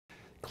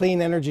clean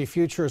energy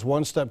future is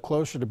one step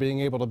closer to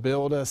being able to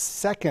build a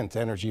second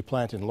energy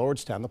plant in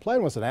Lordstown. The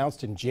plan was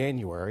announced in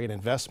January, an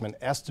investment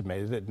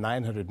estimated at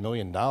 $900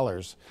 million.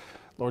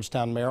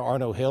 Lordstown Mayor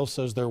Arno Hill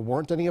says there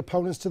weren't any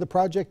opponents to the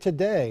project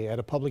today at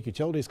a Public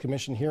Utilities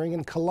Commission hearing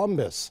in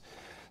Columbus.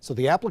 So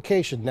the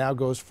application now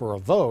goes for a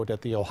vote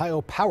at the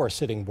Ohio Power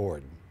Sitting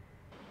Board.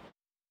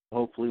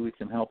 Hopefully we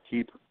can help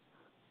keep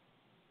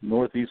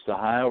Northeast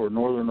Ohio or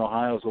Northern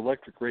Ohio's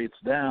electric rates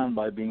down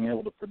by being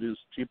able to produce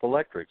cheap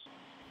electrics.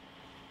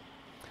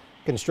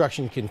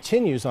 Construction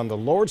continues on the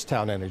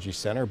Lordstown Energy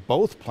Center.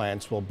 Both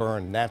plants will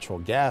burn natural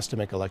gas to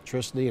make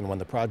electricity, and when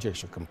the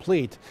projects are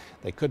complete,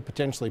 they could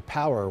potentially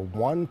power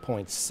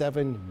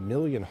 1.7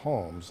 million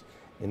homes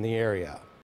in the area.